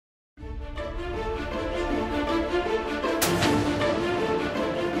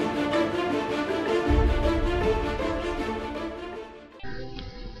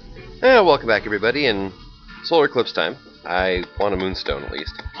Welcome back, everybody, in solar eclipse time. I want a moonstone, at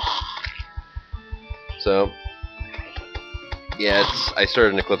least. So, yeah, I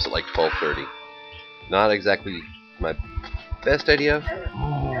started an eclipse at like 12:30. Not exactly my best idea,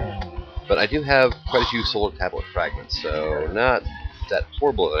 but I do have quite a few solar tablet fragments, so not that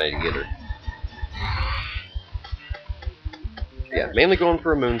horrible an idea either. Yeah, mainly going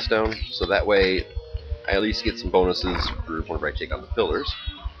for a moonstone, so that way I at least get some bonuses for whenever I take on the pillars.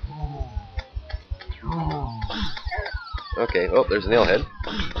 Okay, oh, there's a nailhead.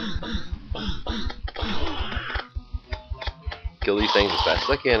 Kill these things as fast as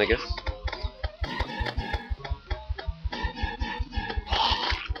I can, I guess.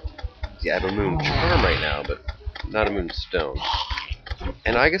 Yeah, I have a moon charm right now, but not a moonstone.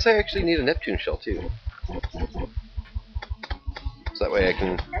 And I guess I actually need a Neptune shell, too. So that way I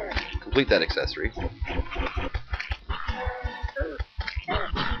can complete that accessory.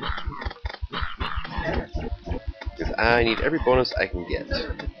 Because I need every bonus I can get.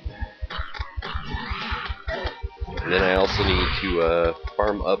 And then I also need to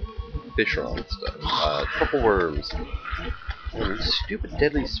farm up Fishron stuff. Truffle worms. And these stupid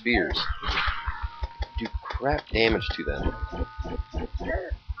deadly spheres do crap damage to them.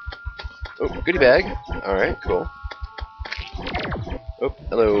 Oh, goodie bag. Alright, cool. Oh,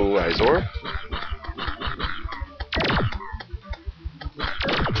 hello, Izor.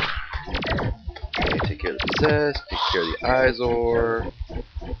 Okay, take care of the possessed, take care of the Izor.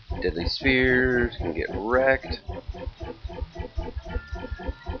 Deadly spheres can get wrecked.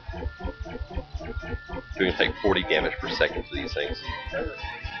 Doing like 40 damage per second to these things. Alright,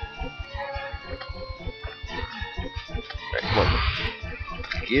 come on.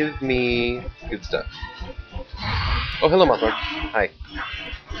 Give me good stuff. Oh, hello, Mothron. Hi.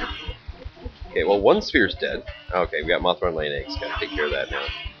 Okay, well, one sphere's dead. Okay, we got Mothron laying eggs. Gotta take care of that now.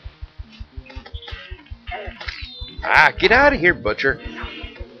 Ah, get out of here, Butcher!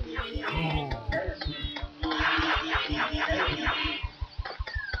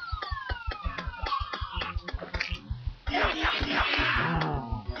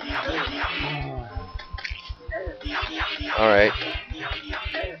 Alright.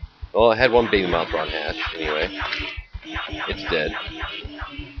 Well, I had one baby Mothron hatch, anyway. It's dead.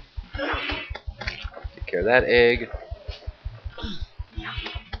 Take care of that egg.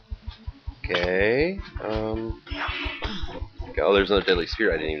 Okay. Oh, there's another deadly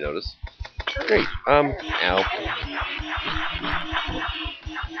sphere I didn't even notice. Great. Ow.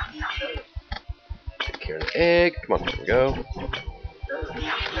 Take care of the egg. Come on, there we go.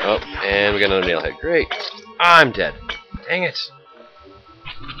 Oh, and we got another nailhead. Great. I'm dead. Dang it.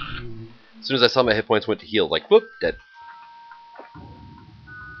 As soon as I saw my hit points went to heal, like, whoop, dead.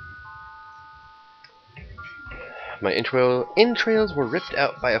 My entrails were ripped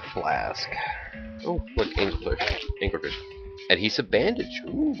out by a flask. Oh, look, angelfish. Adhesive bandage.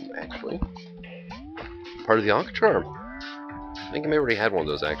 Ooh, actually. Part of the Ankh charm. I think I may already had one of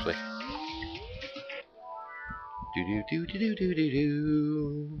those, actually.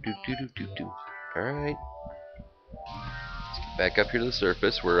 Alright. Let's get back up here to the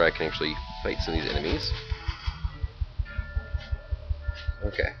surface where I can actually fight some of these enemies.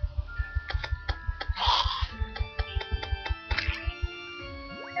 Okay.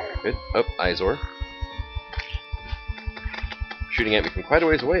 Good. Oh, Izor. Shooting at me from quite a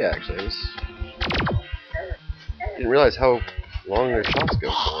ways away, actually. Didn't realize how long their shots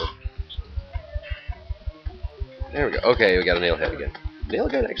go for. There we go. Okay, we got a nailhead again.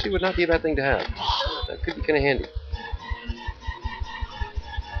 Nailhead actually would not be a bad thing to have. That could be kind of handy.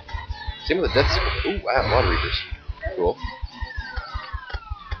 Same with the death sickle. Ooh, wow, a lot of reapers. Cool.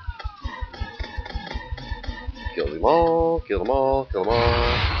 Kill them all, kill them all, kill them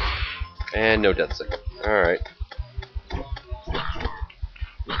all. And no death sickle. Alright.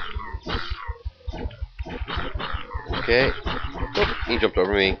 Okay. Oh, he jumped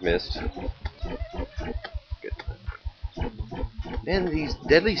over me. Missed. Good. And these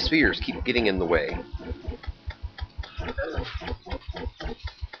deadly spheres keep getting in the way.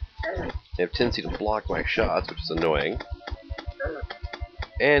 They have a tendency to block my shots, which is annoying.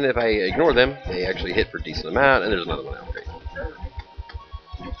 And if I ignore them, they actually hit for a decent amount, and there's another one out. Great.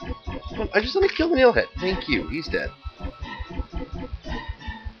 I just let me kill the nailhead. Thank you. He's dead.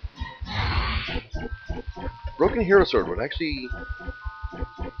 Broken Hero Sword would actually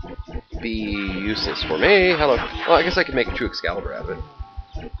be useless for me. Hello. Well, I guess I could make a true Excalibur out of it.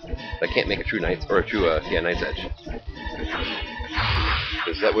 But I can't make a true Knight's, or a true, Knight's Edge.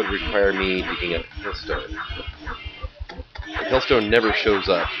 Because that would require me digging up Hillstone. And Hillstone never shows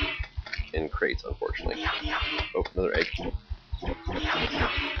up in crates, unfortunately. Oh, another egg.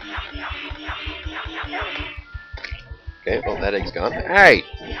 Okay, well, that egg's gone. Hey!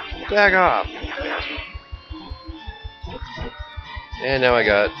 Back off! And now I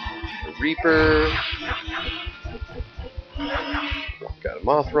got a Reaper. Got a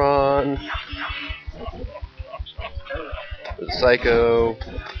Mothron. There's a Psycho.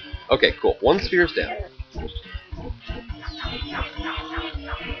 Okay, cool. One sphere's down.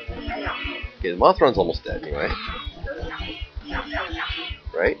 Okay, the Mothron's almost dead anyway.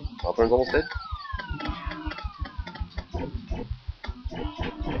 Right? Mothron's almost dead?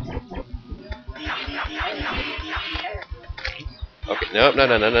 Okay, no, no,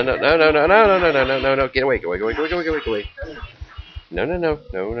 no, no, no, no, no, no, no, no, no, no, no, no, no, no, get away, go away, go away, go away, go away, go away. No, no, no,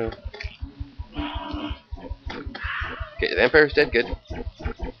 no, no. Okay, the vampire's dead, good.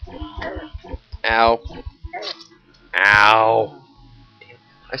 Ow. Ow.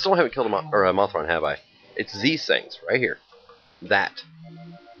 I still haven't killed a Mothron, have I? It's these things, right here. That.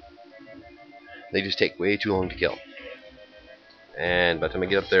 They just take way too long to kill. And by the time I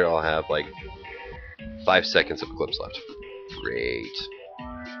get up there, I'll have like 5 seconds of clips left. Great.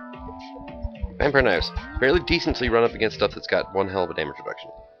 Vampire knives. Fairly decently run up against stuff that's got one hell of a damage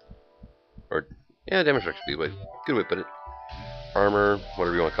reduction. Or, yeah, damage reduction would be a good way to put it. Armor,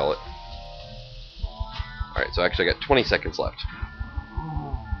 whatever you want to call it. Alright, so actually I got 20 seconds left.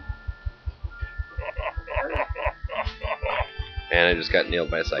 And I just got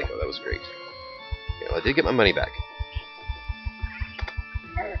nailed by a Psycho. That was great. Okay, well, I did get my money back.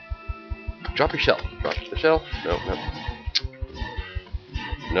 Drop your shell. Drop the shell. No, no.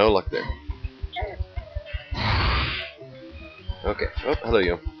 No luck there. Okay. Oh, hello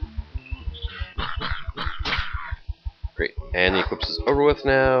you. Great. And the eclipse is over with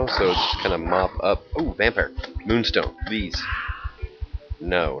now, so just kind of mop up. Oh, vampire. Moonstone, please.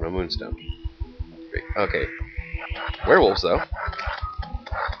 No, no moonstone. Great. Okay. Werewolves, though.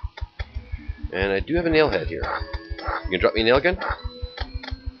 And I do have a nail head here. You gonna drop me a nail gun?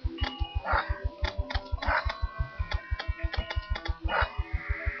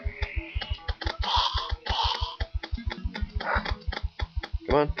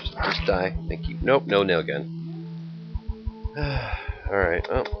 Come on, just die. Thank you. Nope, no nail gun. Alright,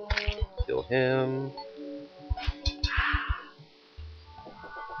 well, kill him.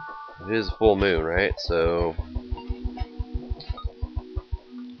 It is a full moon, right? So,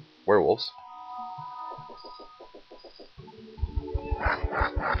 werewolves.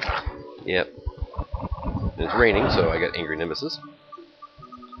 Yep. It's raining, so I got angry nemesis.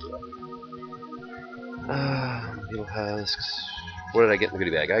 Beetle husks. What did I get in the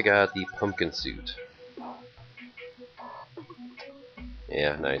goodie bag? I got the pumpkin suit.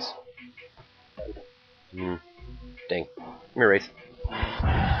 Yeah, nice. Dang. Come here, Wraith.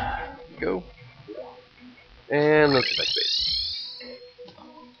 Go. And let's get back to base.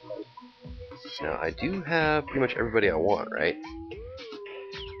 Now, I do have pretty much everybody I want, right?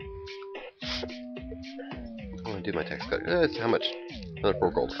 I want to do my tax cut. How much? Another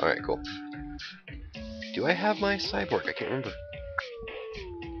 4 gold. Alright, cool. Do I have my cyborg? I can't remember.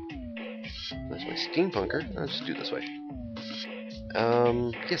 That's my steampunker. Let's just do it this way.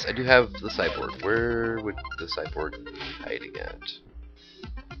 Yes, I do have the cyborg. Where would the cyborg be hiding at?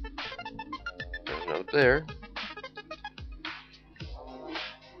 There's not up there.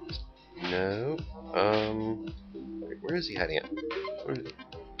 No. Where is he hiding at? Where is he?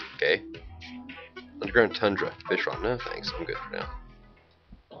 Okay. Underground tundra. Fish rod. No, thanks. I'm good for now.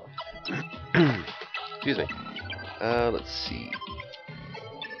 Excuse me. Let's see.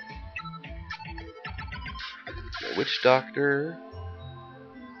 Witch doctor.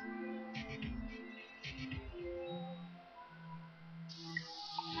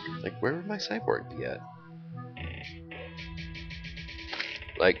 Like, where would my cyborg be at?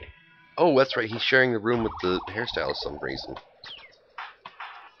 Like, oh, that's right, he's sharing the room with the hairstylist for some reason.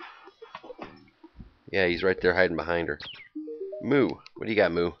 Yeah, he's right there hiding behind her. Moo, what do you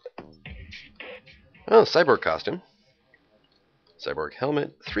got, Moo? Oh, cyborg costume. Cyborg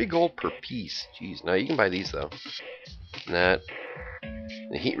helmet, 3 gold per piece. Jeez, now you can buy these though. That.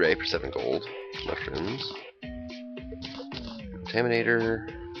 The heat ray for 7 gold. Mushrooms. Contaminator.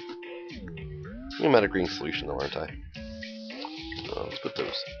 I'm out of green solution though, aren't I? So let's put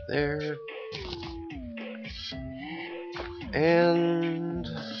those there. And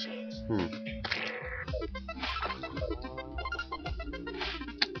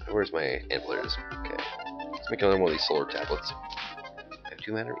where's my antlers? Okay. Let's make another one of these solar tablets. I have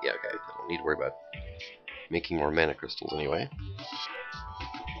 2 mana? Yeah, okay. I don't need to worry about making more mana crystals anyway.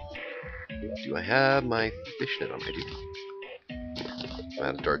 Do I have my fishnet on? I do. I'm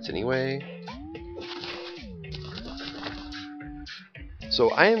out of darts anyway. So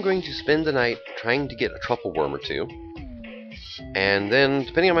I am going to spend the night trying to get a truffle worm or two. And then,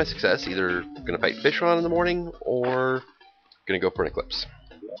 depending on my success, either going to fight Fishron in the morning or going to go for an eclipse.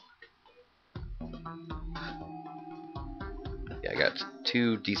 Yeah, I got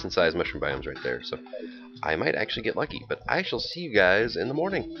 2 decent-sized mushroom biomes right there, so I might actually get lucky. But I shall see you guys in the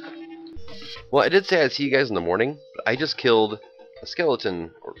morning. Well, I did say I'd see you guys in the morning, but I just killed a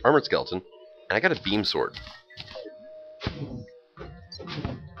skeleton, or armored skeleton, and I got a beam sword.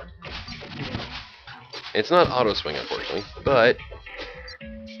 It's not auto swing, unfortunately, but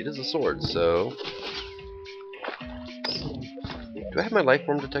it is a sword, so... Do I have my life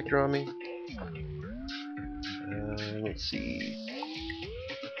form detector on me? Let's see.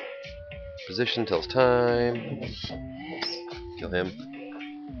 Position tells time. Kill him.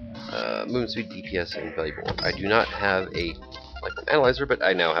 Movement speed, DPS, and valuable. I do not have a life form analyzer, but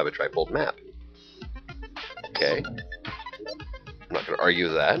I now have a trifold map. Okay. I'm not going to argue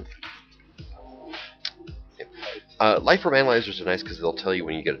with that. Life form analyzers are nice because they'll tell you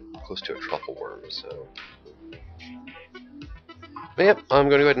when you get close to a truffle worm, so... But yep, I'm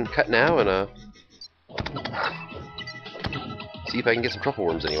going to go ahead and cut now and see if I can get some truffle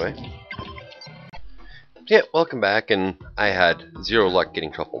worms anyway. Yeah, welcome back, and I had 0 luck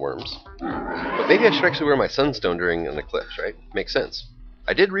getting truffle worms. But maybe I should actually wear my sunstone during an eclipse, right? Makes sense.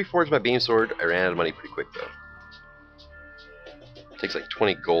 I did reforge my beam sword. I ran out of money pretty quick, though. It takes like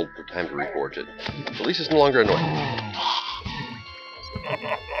 20 gold per time to reforge it. But at least it's no longer annoying.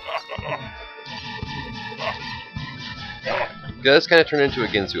 It does kind of turn into a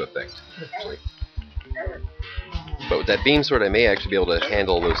Ginsu effect, actually. But with that beam sword, I may actually be able to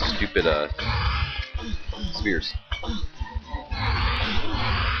handle those stupid spheres. A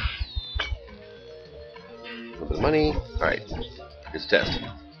little bit of money. Alright, here's a test.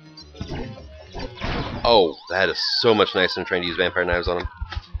 Oh, that is so much nicer than trying to use vampire knives on him.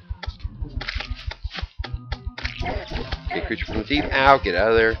 Okay, creature from the deep. Ow, get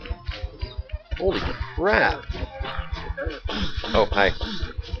out of there. Holy crap. Oh, hi.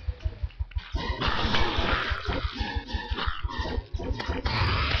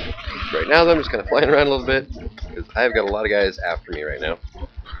 Right now, though, I'm just kind of flying around a little bit, because I've got a lot of guys after me right now.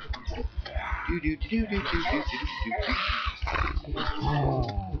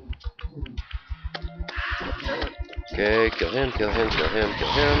 Okay, kill him, kill him, kill him,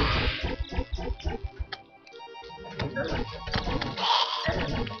 kill him.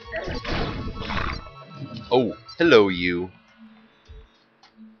 Oh, hello, you.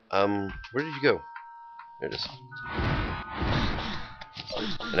 Where did you go? There it is.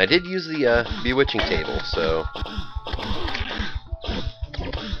 And I did use the bewitching table, so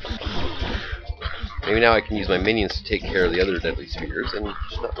maybe now I can use my minions to take care of the other deadly spheres and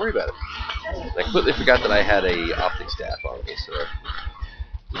just not worry about it. And I completely forgot that I had a optic staff on me, so...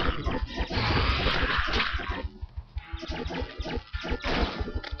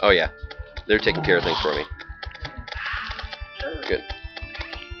 Oh yeah, they're taking care of things for me. Good.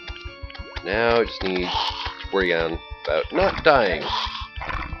 Now I just need to worry on about not dying.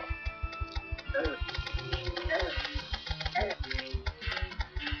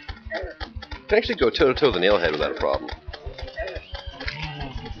 I can actually go toe-to-toe the nailhead without a problem.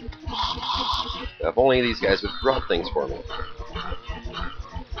 If only these guys would drop things for me.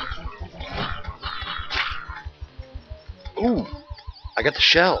 Ooh! I got the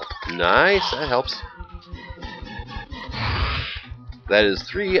shell! Nice! That helps. That is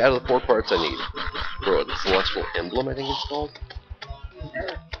 3 out of the 4 parts I need. For the Celestial Emblem, I think it's called.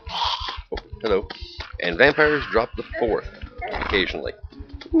 Oh, hello. And vampires drop the 4th, occasionally.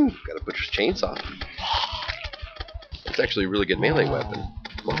 Ooh, got a butcher's chainsaw. It's actually a really good melee weapon.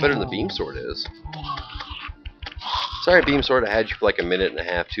 A lot better than the beam sword is. Sorry, beam sword, I had you for like a minute and a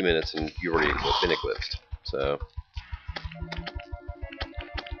half, 2 minutes, and you already been eclipsed. So...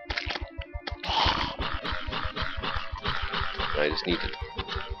 I just need to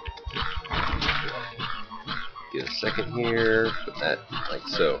get a second here, put that like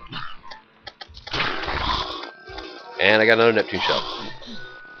so. And I got another Neptune shell.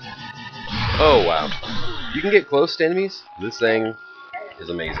 Oh wow. You can get close to enemies. This thing is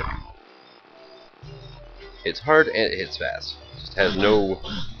amazing. It's hard and it hits fast. It just has no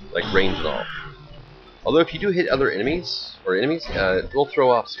like range at all. Although if you do hit other enemies, it will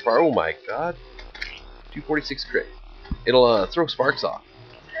throw off sparks. Oh my god. 246 crit. It'll throw sparks off,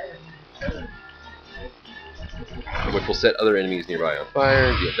 which will set other enemies nearby on fire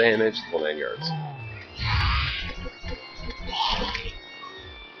and deal damage, the whole 9 yards.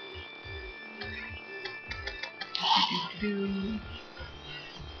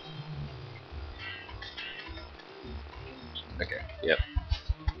 Okay, yep.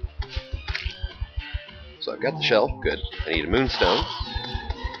 I've got the shell. Good. I need a moonstone.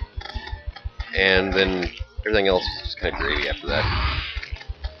 And then everything else is just kind of gravy after that.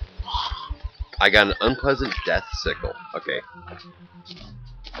 I got an unpleasant death sickle. Okay.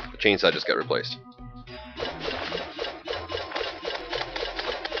 The chainsaw just got replaced.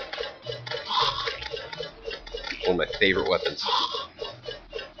 One of my favorite weapons.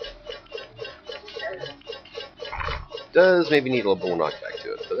 Does maybe need a little more knockback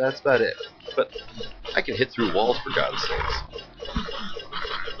to it, but that's about it. But I can hit through walls, for God's sakes.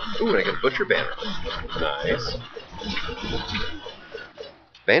 Ooh, and I got a butcher banner. Nice.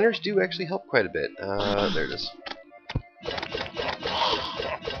 Banners do actually help quite a bit. There it is.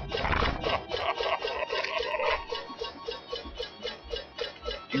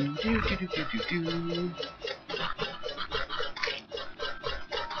 Do.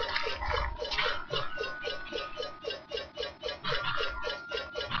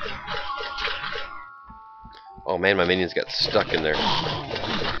 Oh man, my minions got stuck in there.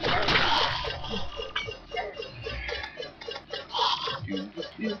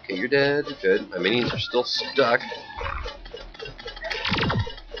 Okay, you're dead. You're good. My minions are still stuck.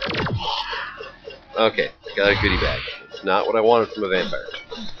 Okay, got a goodie bag. It's not what I wanted from a vampire.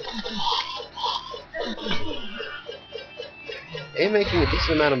 And making a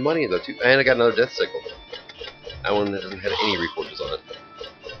decent amount of money though too. And I got another death sickle. That one that doesn't have any reforges on it.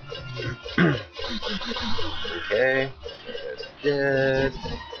 Okay. Guy's dead.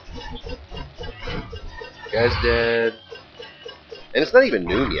 Guy's dead. And it's not even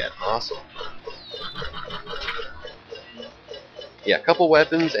noon yet. Awesome. Yeah, a couple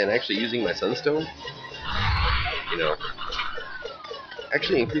weapons and actually using my sunstone. You know,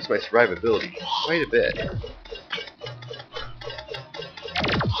 actually increased my survivability quite a bit.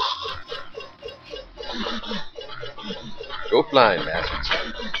 Go flying, bastards.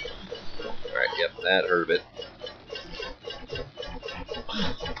 Alright, yep, that hurt a bit.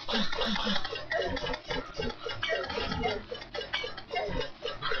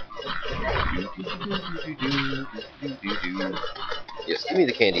 Yes, give me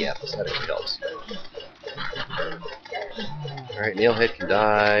the candy apples, that actually helps. Alright, Nailhead can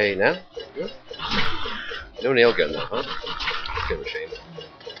die now. Good. No nail gun though, huh? That's kind of a shame.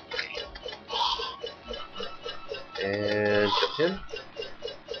 And kill him.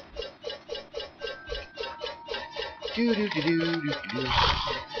 Do.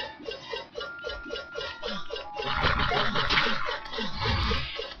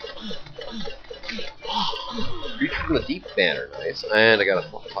 Creature from the Deep banner, nice. And I got a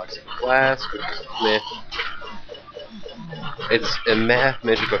toxic blast, which is meh. It's a math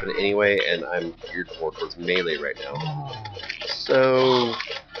magic weapon anyway, and I'm geared more towards melee right now. So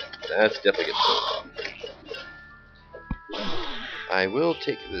that's definitely gonna go off. I will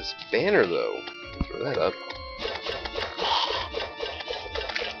take this banner though. Throw that up.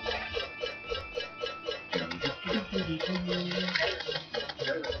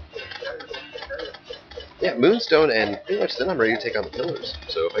 Yeah, Moonstone, and pretty much then I'm ready to take on the pillars.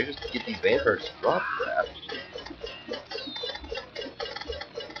 So if I just get these vampires to drop crap.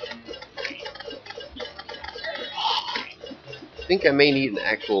 I think I may need an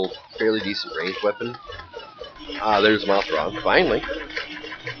actual fairly decent ranged weapon. Ah, there's Mothron, finally.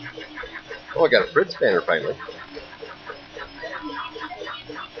 Oh, I got a Fritz banner finally.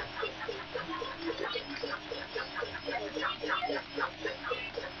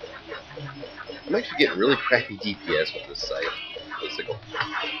 I'm actually getting really crappy DPS with this scythe, this sickle.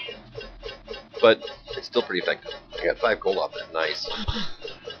 But it's still pretty effective. I got 5 gold off that, nice.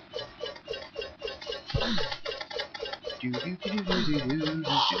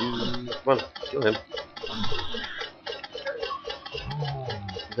 Come on, kill him.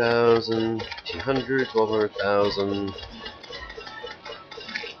 1,000, 1,500, 1,200,000.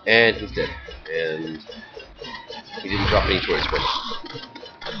 And he's dead. And he didn't drop any toys for me.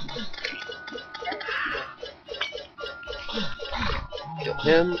 Kill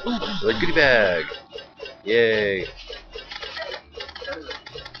him. Another goodie bag. Yay.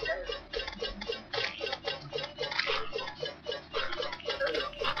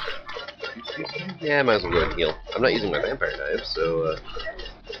 Yeah, I might as well go ahead and heal. I'm not using my vampire knives, so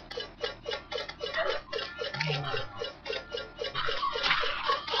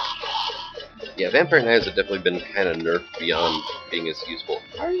yeah, vampire knives have definitely been kind of nerfed beyond being as useful.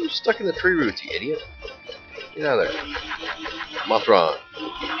 Why are you stuck in the tree roots, you idiot? Get out of there. Mothron.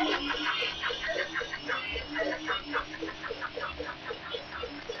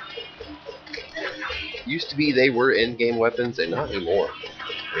 Used to be they were in-game weapons, and not anymore.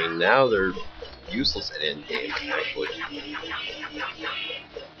 I mean, now they're useless at end-game, actually.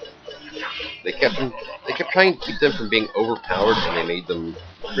 They kept trying to keep them from being overpowered, and they made them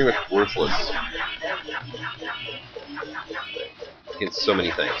pretty much worthless against so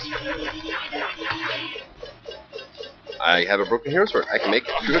many things. I have a broken hero sword. I can make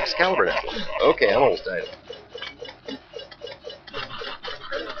true Excalibur now. Okay, I'm almost died.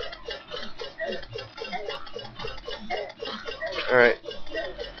 Alright.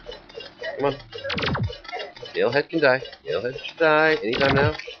 Come on. Nailhead can die. Nailhead should die anytime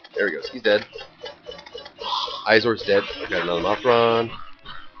now. There he goes. He's dead. Izor's dead. I got another Mothron.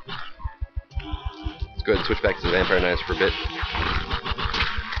 Let's go ahead and switch back to the Vampire Knives for a bit.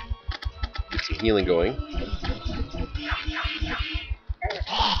 Get some healing going.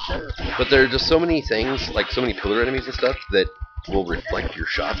 But there are just so many things, like so many pillar enemies and stuff, that will reflect your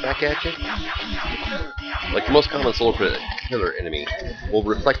shot back at you. Like the most common solo pillar enemy will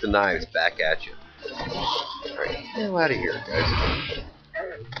reflect the knives back at you. Alright, hell out of here, guys.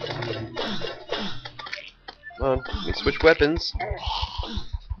 Come on, let me switch weapons.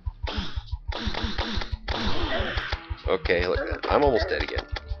 Okay, look, I'm almost dead again.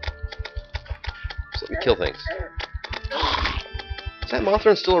 So let me kill things. Is that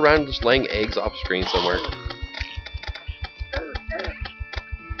Mothron still around just laying eggs off screen somewhere?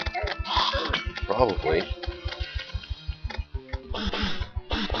 Probably.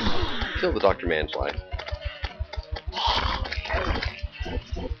 Kill the Dr. Manfly.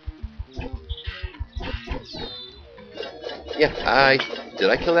 Yeah, did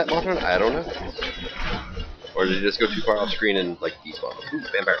I kill that Mothron? I don't know. Or did it just go too far off screen and like despawn? Ooh,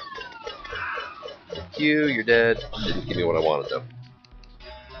 vampire. Thank you, you're dead. Didn't give me what I wanted though.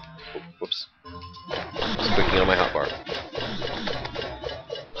 Whoops. Just clicking on my hotbar.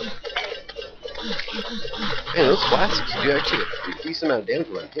 Man, those flasks do actually get a decent amount of damage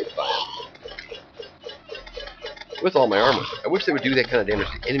when I'm hit by them. With all my armor. I wish they would do that kind of damage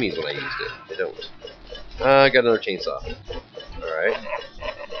to enemies when I used it. They don't. I got another chainsaw. Alright.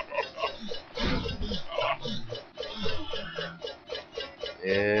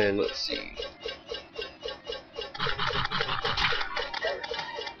 And let's see.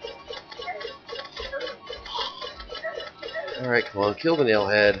 Alright, come on, kill the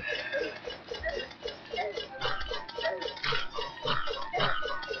nailhead.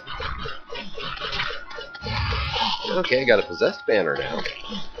 Okay, I got a possessed banner now.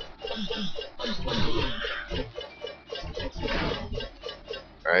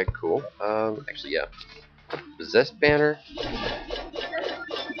 Alright, cool. Actually, yeah. Possessed banner.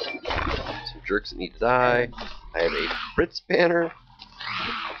 Some jerks that need to die. I have a Fritz banner.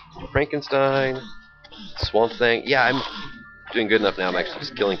 Frankenstein. Swamp Thing. Yeah, I'm doing good enough now. I'm actually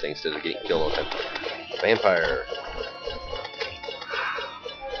just killing things instead of getting killed all the time. Vampire.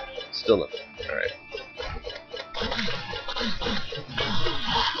 Still nothing. Alright.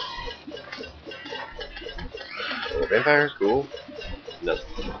 Oh, vampire, cool.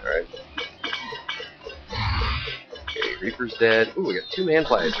 Nothing. Alright. Okay, Reaper's dead. Ooh, we got 2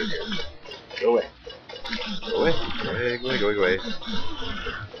 manflies right here. Go away. Go away. Go away, go away, go away, go away.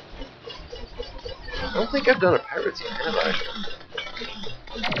 I don't think I've done a pirates yet, have I?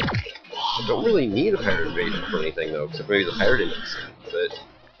 I don't really need a pirate invasion for anything though, except maybe the pirate index. But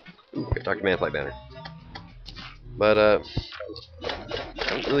ooh, I can talk to Manfly Banner. But I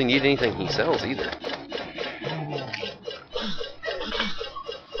don't really need anything he sells either.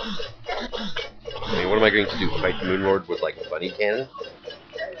 I mean, what am I going to do? Fight the Moonlord with like a bunny cannon?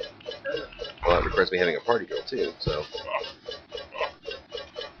 Well, that requires me having a party girl too, so.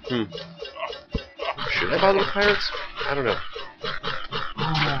 Should I bother with pirates? I don't know.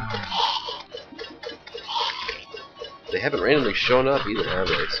 They haven't randomly shown up either, have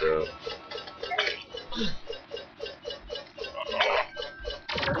they? So.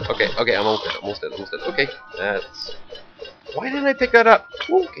 Okay, I'm almost dead. Okay, that's. Why didn't I pick that up?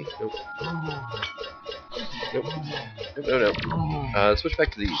 Ooh, okay, nope. Nope. Switch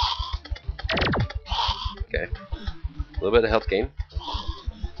back to these. Okay. A little bit of health gain.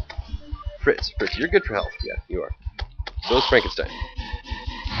 Fritz, you're good for health. Yeah, you are. So is Frankenstein.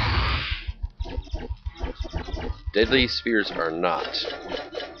 Deadly spheres are not.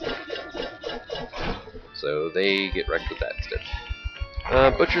 So they get wrecked with that instead.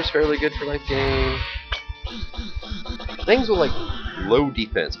 Butcher's fairly good for life gain. Things with like low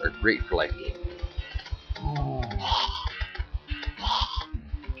defense are great for life gain.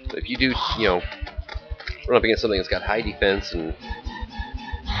 So if you do, you know, run up against something that's got high defense and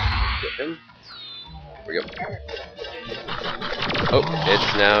get him. Here we go. Oh,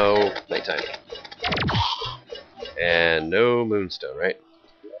 it's now nighttime. And no moonstone, right?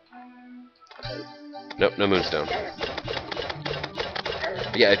 Nope, no moonstone.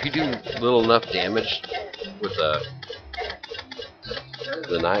 But yeah, if you do little enough damage with the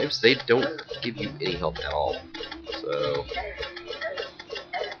knives, they don't give you any health at all. So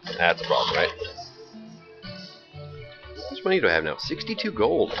that's a problem, right? How much money do I have now? 62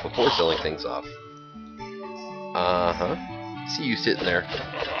 gold before selling things off. Uh-huh. See you sitting there.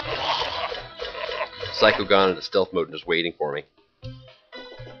 Psycho gone into stealth mode and just waiting for me.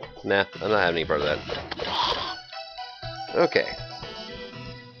 Nah, I'm not having any part of that. Okay.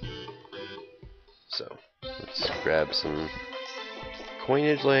 So, let's grab some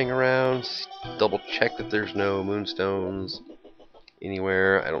coinage laying around. Double check that there's no moonstones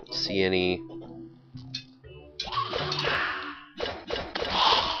anywhere. I don't see any.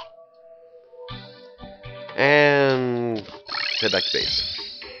 And head back to base.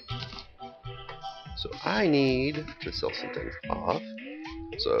 So I need to sell some things off.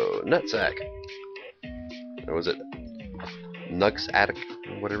 So nutsack. Or was it Nux Attic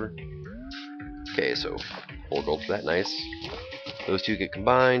or whatever? Okay, so 4 gold for that, nice. Those two get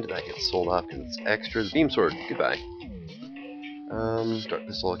combined, that gets sold off because it's extra. The beam sword, goodbye.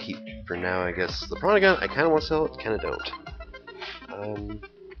 This will keep for now, I guess. The prana gun, I kind of want to sell it, kind of don't.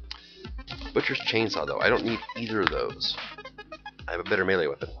 Butcher's chainsaw, though, I don't need either of those. I have a better melee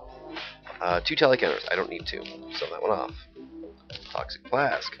weapon. 2 tally counters, I don't need 2. Sell that one off. Toxic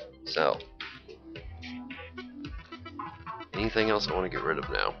flask, sell. Anything else I want to get rid of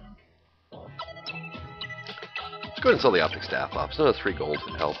now? Let's go ahead and sell the optic staff off. It's another 3 gold,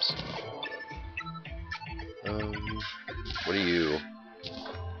 it helps. What are you?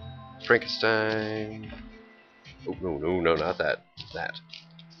 Frankenstein. Oh, no, not that. That.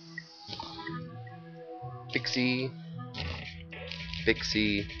 Pixie.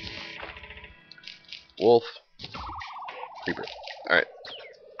 Wolf. Creeper. Alright.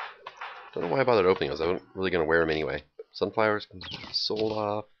 Don't know why I bothered opening those. I wasn't really going to wear them anyway. Sunflowers can be sold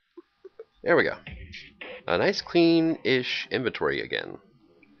off. There we go. A nice clean-ish inventory again.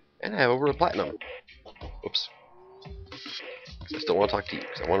 And I have over a platinum. Oops. I still want to talk to you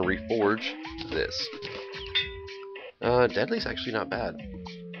because I want to reforge this. Deadly's actually not bad.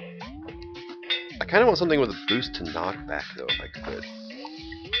 I kind of want something with a boost to knockback though, if I could.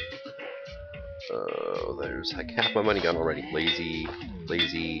 There's like half my money gone already.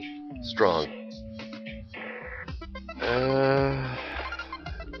 Lazy, strong.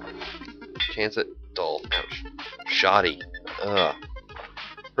 Chance it, dull, ouch. Shoddy,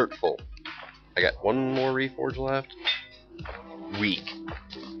 hurtful. I got 1 more reforge left. Weak.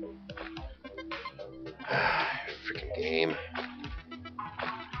 Freaking game.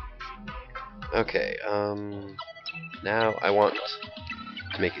 Okay, now I want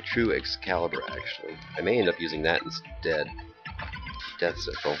to make a true Excalibur, actually. I may end up using that instead. Death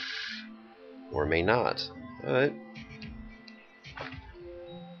Sickle. Or may not. But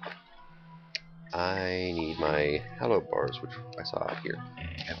I need my Hello Bars, which I saw out here.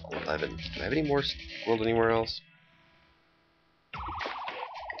 I have 11. Do I have any more rolled anywhere else?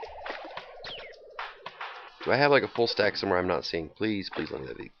 Do I have like a full stack somewhere I'm not seeing? Please let me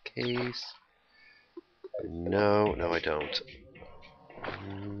that be the case. No, I don't.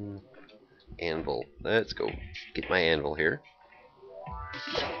 Anvil. Let's go get my anvil here.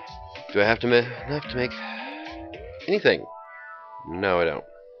 Do I have enough to make anything? No, I don't.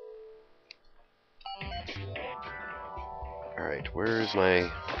 Alright, where's my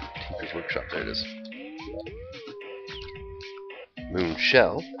Tinker's Workshop? There it is. Moon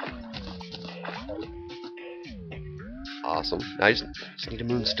Shell. Awesome. Now I just need a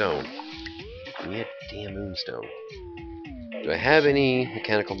moonstone. Give me a damn moonstone. Do I have any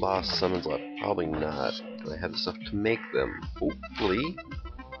mechanical boss summons left? Probably not. Do I have the stuff to make them? Hopefully.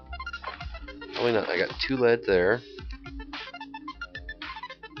 Probably not. I got 2 lead there.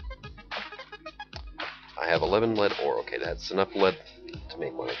 I have 11 lead ore. Okay, that's enough lead to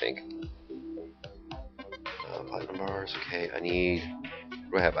make one, I think. Platinum bars. Okay, I need...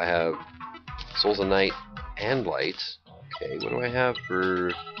 What do I have? I have Souls of Night and Light. Okay, what do I have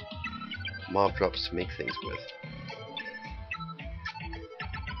for mob drops to make things with?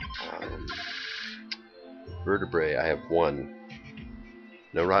 Vertebrae, I have 1.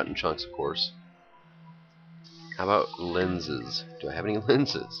 No rotten chunks, of course. How about lenses? Do I have any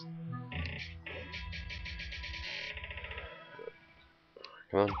lenses?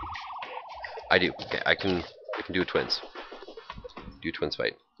 Come on. I do. Okay, I can do a twins. Do a twins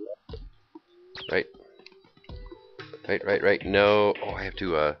fight. Right. Right. No. Oh, I have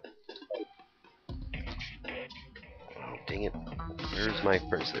to, Oh, dang it. Where's my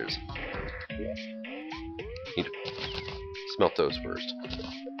friends? There's... Need to smelt those first.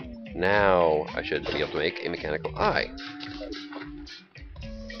 Now, I should be able to make a mechanical eye.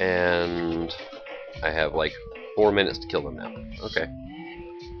 And I have like 4 minutes to kill them now. Okay.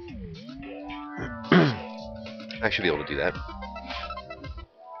 I should be able to do that.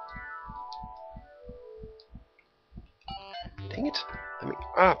 Dang it. Let me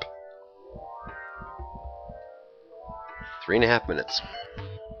up. 3.5 minutes.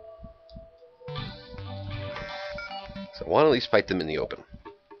 So I want to at least fight them in the open.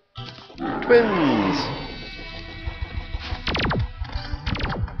 Twins!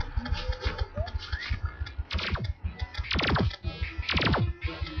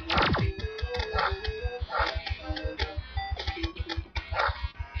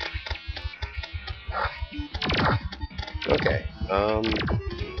 Okay, well,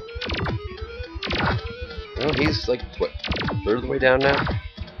 he's like, what, a third of the way down now?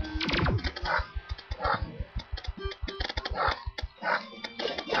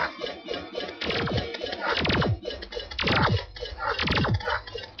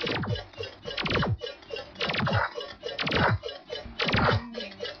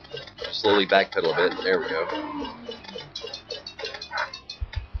 Slowly backpedal a bit, there we go.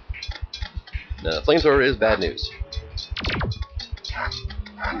 Now, the flamethrower is bad news.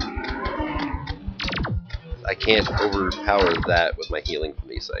 I can't overpower that with my healing from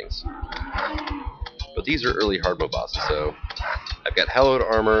these things. But these are early hard mode bosses, so I've got hallowed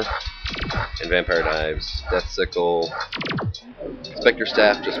armor and vampire knives, death sickle, specter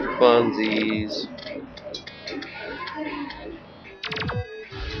staff just for funsies.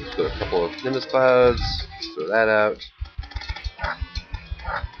 Put a couple of nimbus clouds, throw that out.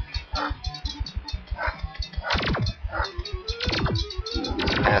 Get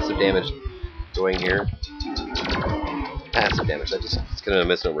some passive damage going here. Passive damage, that's just it's gonna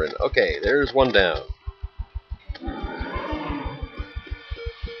miss over in. Okay, there's one down.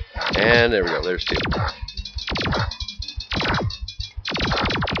 And there we go, there's two.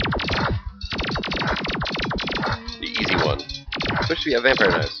 The easy one. Especially at vampire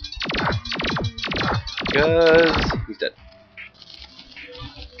knives. Because he's dead.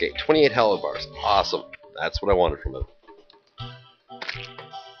 Okay, 28 hallowed bars. Awesome. That's what I wanted from him.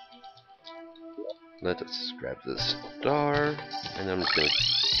 Let us grab this star, and I'm just gonna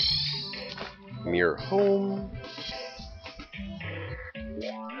mirror home.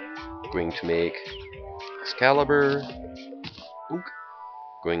 Going to make Excalibur. Oink.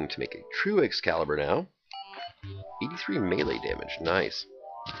 Going to make a true Excalibur now. 83 melee damage. Nice.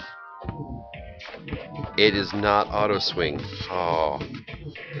 It is not auto swing. Oh.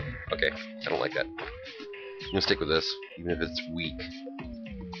 Okay, I don't like that. I'm gonna stick with this, even if it's weak.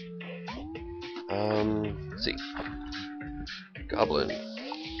 Let's see. Goblin.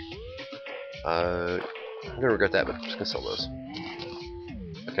 I'm gonna regret that, but I'm just gonna sell those.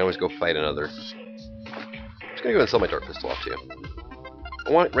 I can always go fight another. I'm just gonna go and sell my Dark Pistol off too.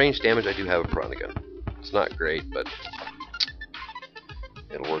 I want range damage. I do have a Piranha Gun. It's not great, but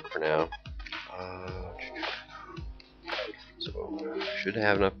it'll work for now. So should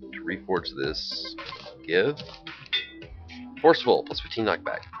have enough to reforge this. Give. Forceful plus 15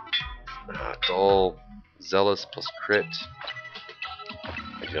 knockback. Dull. Zealous plus crit.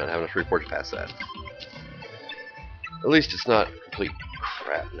 I do not have enough to reforge past that. At least it's not complete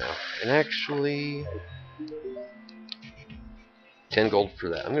crap now. And actually, 10 gold for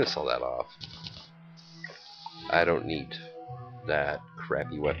that. I'm going to sell that off. I don't need that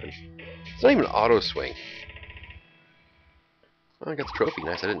crappy weapon. It's not even auto swing. Oh, I got the trophy.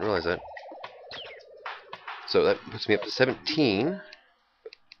 Nice. I didn't realize that. So that puts me up to 17.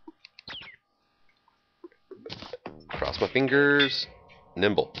 Cross my fingers.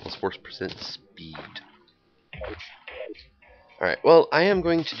 Nimble. Plus 4% speed. Alright, well, I am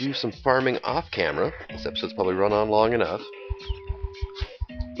going to do some farming off camera. This episode's probably run on long enough.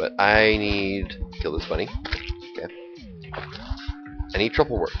 But I need to kill this bunny. Okay. I need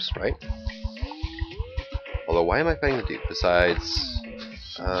truffle worms, right? Although, why am I fighting the dude? Besides,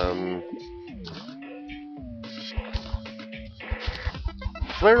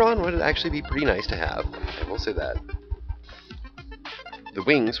 Flare-on would actually be pretty nice to have. I will say that. The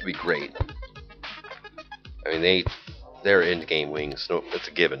wings would be great. I mean, they're end-game wings, so it's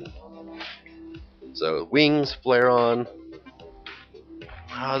a given. So, wings, Flare-on.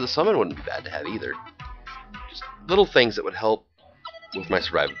 The summon wouldn't be bad to have either. Just little things that would help with my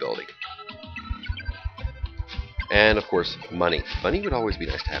survivability. And, of course, money. Money would always be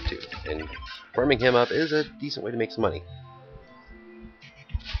nice to have, too. And farming him up is a decent way to make some money.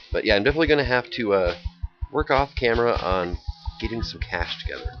 But yeah, I'm definitely going to have to work off camera on getting some cash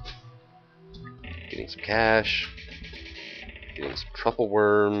together. Getting some cash. Getting some truffle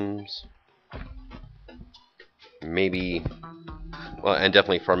worms. Maybe Well, and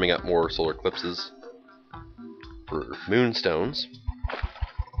definitely farming up more solar eclipses for moonstones.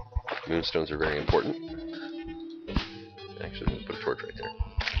 Moonstones are very important. Actually, I'm going to put a torch right there.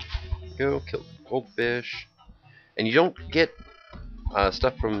 Go, kill goldfish. And you don't get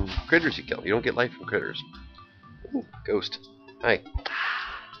stuff from critters you kill. You don't get life from critters. Ooh, ghost. Hi.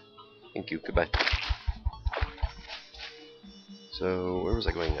 Thank you. Goodbye. So, where was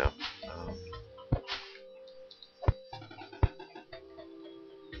I going now?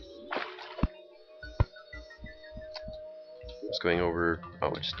 Just going over.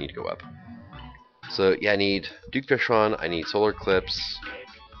 Oh, I just need to go up. So, yeah, I need Duke Fishron. I need Solar Eclipse.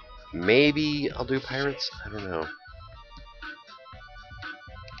 Maybe I'll do Pirates? I don't know.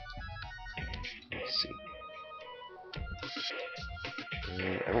 Let's see.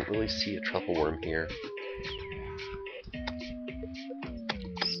 I don't really see a truffle worm here.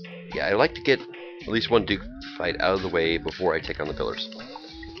 Yeah, I like to get at least one Duke fight out of the way before I take on the pillars.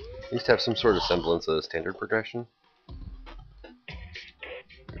 At least have some sort of semblance of standard progression.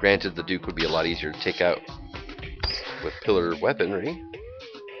 Granted, the Duke would be a lot easier to take out with pillar weaponry.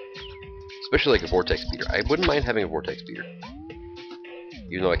 Especially like a Vortex Beater. I wouldn't mind having a Vortex Beater.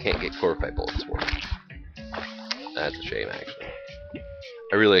 Even though I can't get Chlorophyte Bullets for it. That's a shame, actually.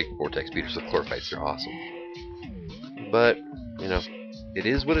 I really like Vortex Beaters with Chlorophytes. They're awesome. But, you know, it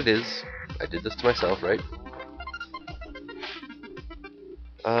is what it is. I did this to myself, right?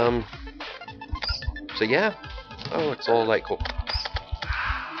 So yeah. Oh, it's all like cool.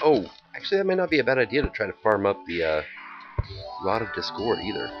 Oh, actually that might not be a bad idea to try to farm up the Rod of Discord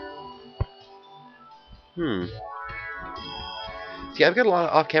either. See, I've got a lot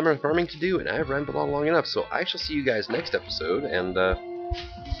of off-camera farming to do, and I've rambled on long enough, so I shall see you guys next episode, and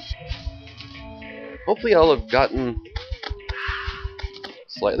hopefully I'll have gotten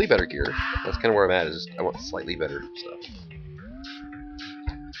slightly better gear. That's kind of where I'm at, is I want slightly better stuff.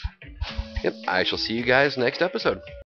 Yep, I shall see you guys next episode.